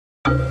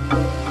The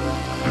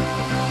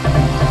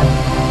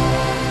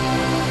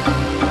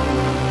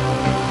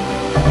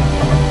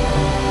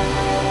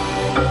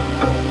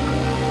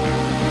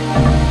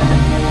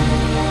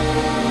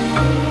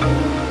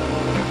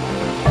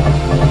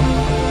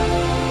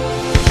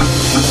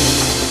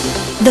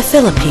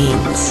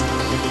Philippines.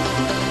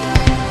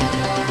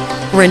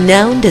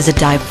 Renowned as a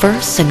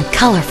diverse and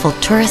colorful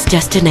tourist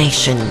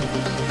destination.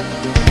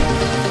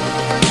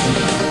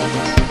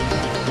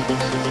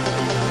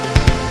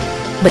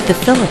 But the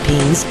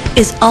Philippines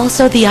is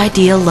also the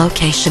ideal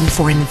location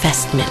for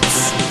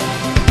investments.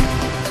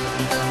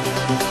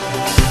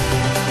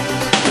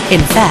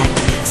 In fact,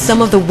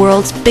 some of the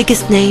world's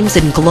biggest names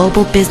in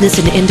global business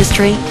and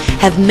industry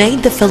have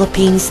made the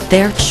Philippines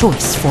their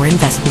choice for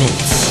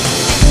investments.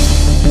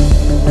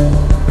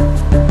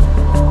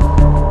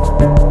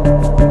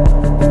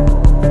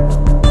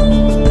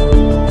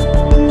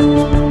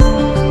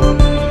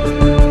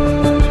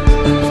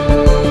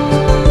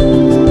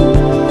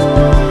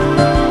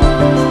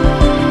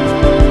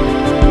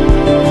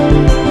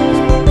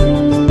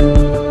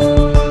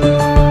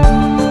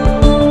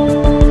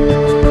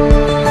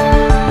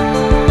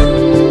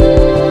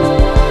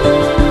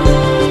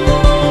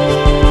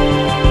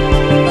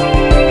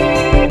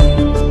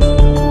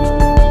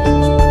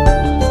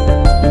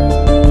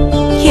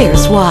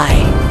 Here's why.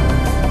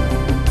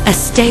 A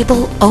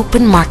stable,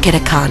 open market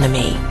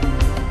economy.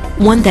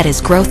 One that is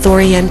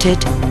growth-oriented,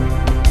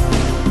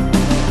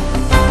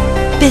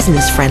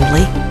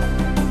 business-friendly,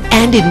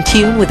 and in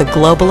tune with the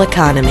global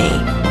economy.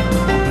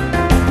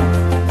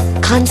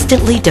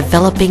 Constantly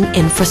developing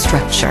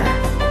infrastructure.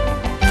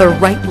 The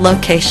right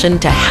location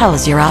to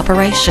house your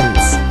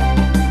operations.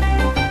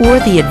 Or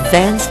the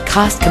advanced,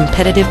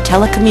 cost-competitive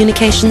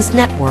telecommunications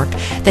network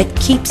that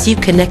keeps you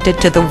connected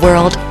to the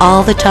world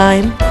all the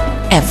time,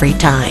 every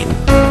time.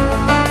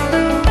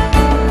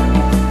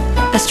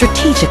 A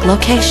strategic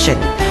location,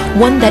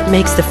 one that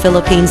makes the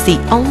Philippines the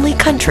only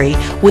country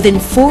within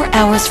 4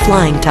 hours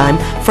flying time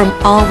from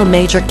all the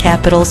major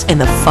capitals in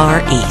the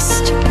Far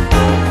East.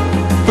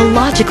 The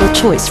logical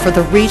choice for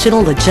the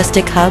regional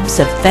logistic hubs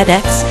of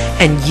FedEx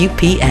and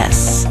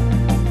UPS.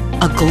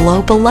 A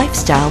global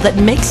lifestyle that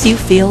makes you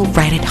feel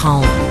right at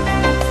home.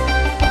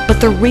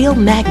 But the real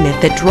magnet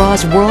that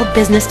draws world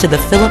business to the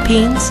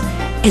Philippines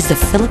is the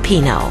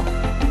Filipino.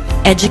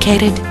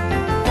 Educated,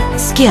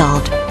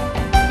 skilled,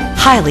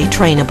 highly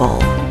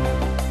trainable.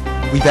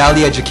 We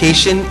value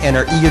education and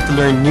are eager to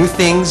learn new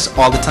things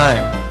all the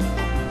time.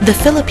 The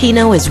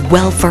Filipino is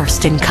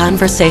well-versed in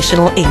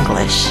conversational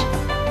English.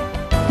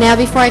 Now,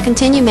 before I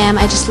continue, ma'am,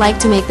 I'd just like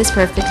to make this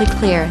perfectly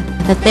clear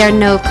that there are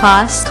no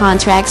costs,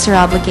 contracts, or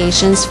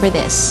obligations for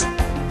this.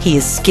 He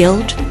is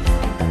skilled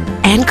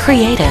and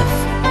creative.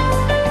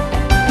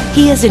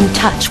 He is in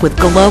touch with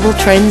global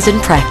trends and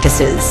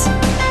practices.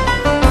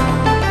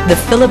 The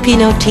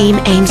Filipino team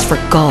aims for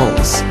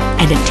goals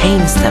and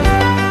attains them.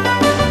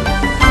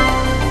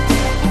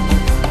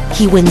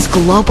 He wins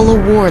global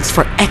awards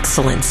for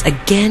excellence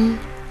again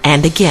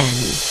and again.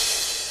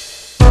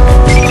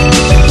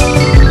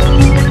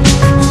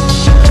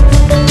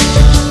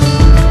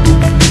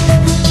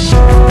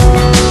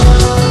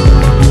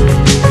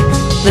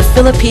 The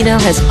Filipino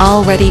has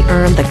already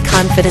earned the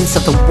confidence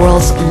of the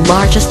world's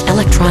largest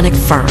electronic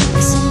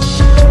firms.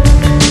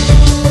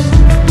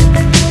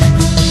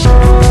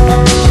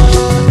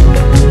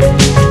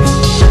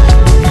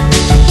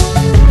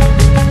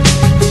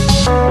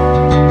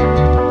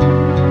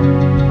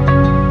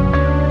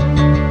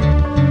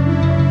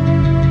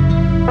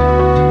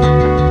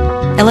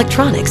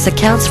 Electronics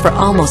accounts for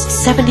almost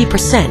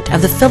 70%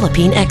 of the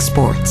Philippine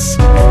exports.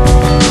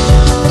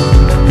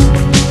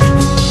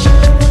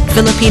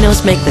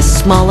 Filipinos make the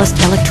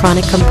smallest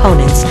electronic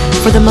components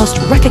for the most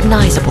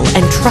recognizable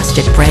and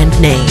trusted brand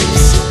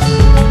names.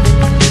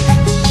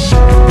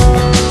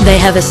 They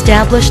have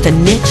established a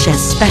niche as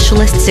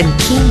specialists in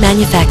key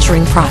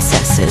manufacturing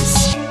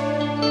processes.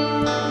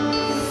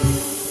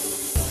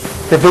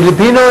 The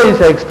Filipino is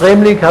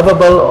extremely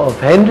capable of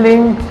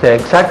handling the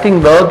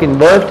exacting work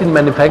involved in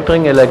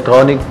manufacturing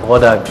electronic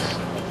products.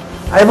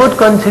 I would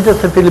consider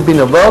the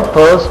Filipino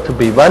workforce to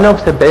be one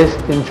of the best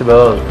in the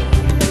world.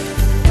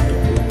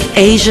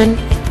 Asian,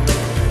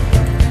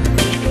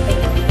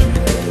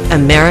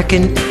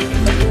 American,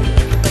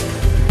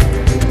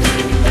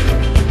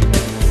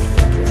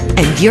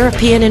 and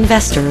European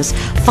investors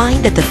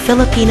find that the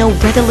Filipino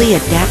readily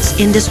adapts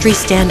industry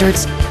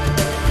standards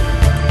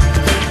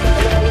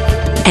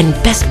and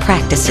best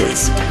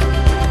practices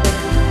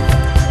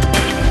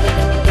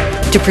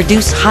to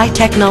produce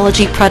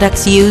high-technology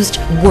products used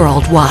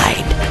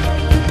worldwide.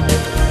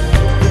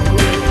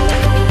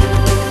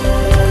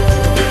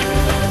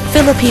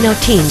 Filipino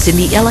teams in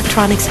the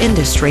electronics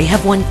industry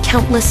have won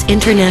countless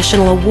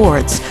international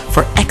awards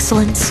for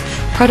excellence,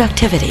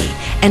 productivity,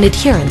 and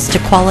adherence to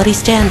quality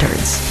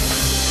standards.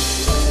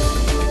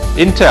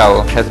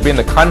 Intel has been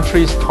the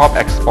country's top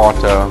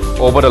exporter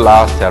over the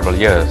last several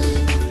years,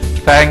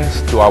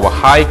 thanks to our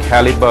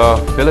high-caliber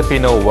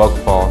Filipino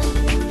workforce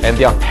and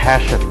their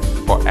passion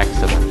for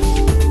excellence.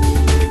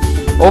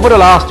 Over the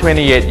last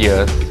 28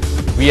 years,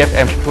 we have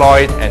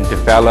employed and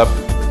developed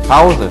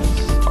thousands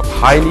of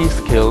highly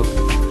skilled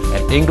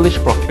and English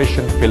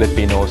proficient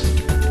Filipinos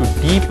to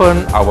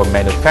deepen our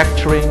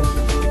manufacturing,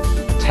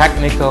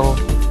 technical,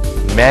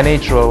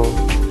 managerial,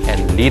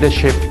 and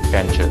leadership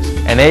benches,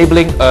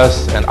 enabling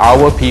us and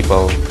our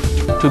people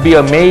to be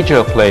a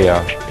major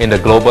player in the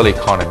global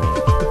economy.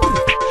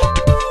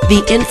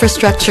 The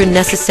infrastructure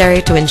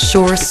necessary to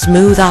ensure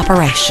smooth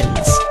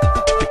operations,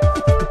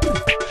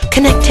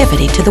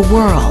 connectivity to the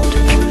world,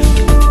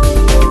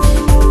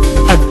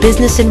 a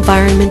business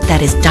environment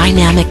that is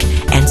dynamic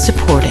and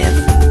supportive,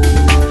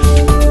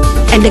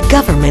 and a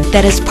government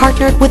that has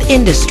partnered with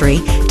industry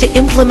to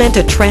implement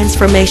a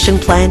transformation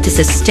plan to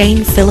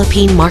sustain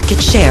Philippine market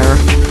share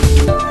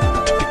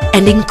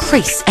and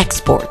increase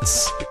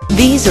exports.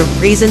 These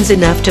are reasons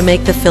enough to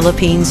make the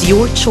Philippines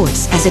your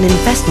choice as an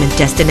investment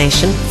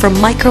destination for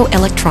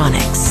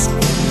microelectronics.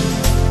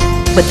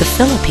 But the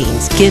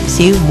Philippines gives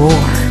you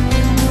more.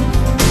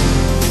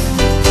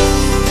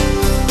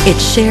 It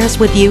shares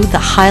with you the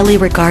highly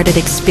regarded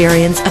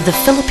experience of the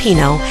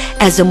Filipino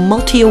as a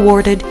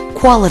multi-awarded,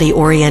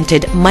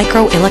 quality-oriented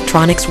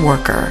microelectronics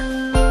worker.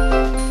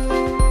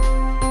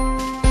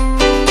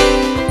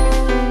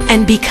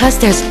 And because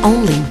there's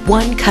only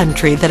one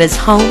country that is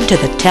home to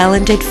the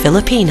talented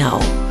Filipino,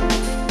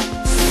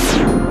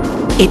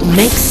 it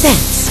makes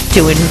sense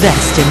to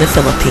invest in the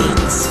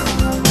Philippines.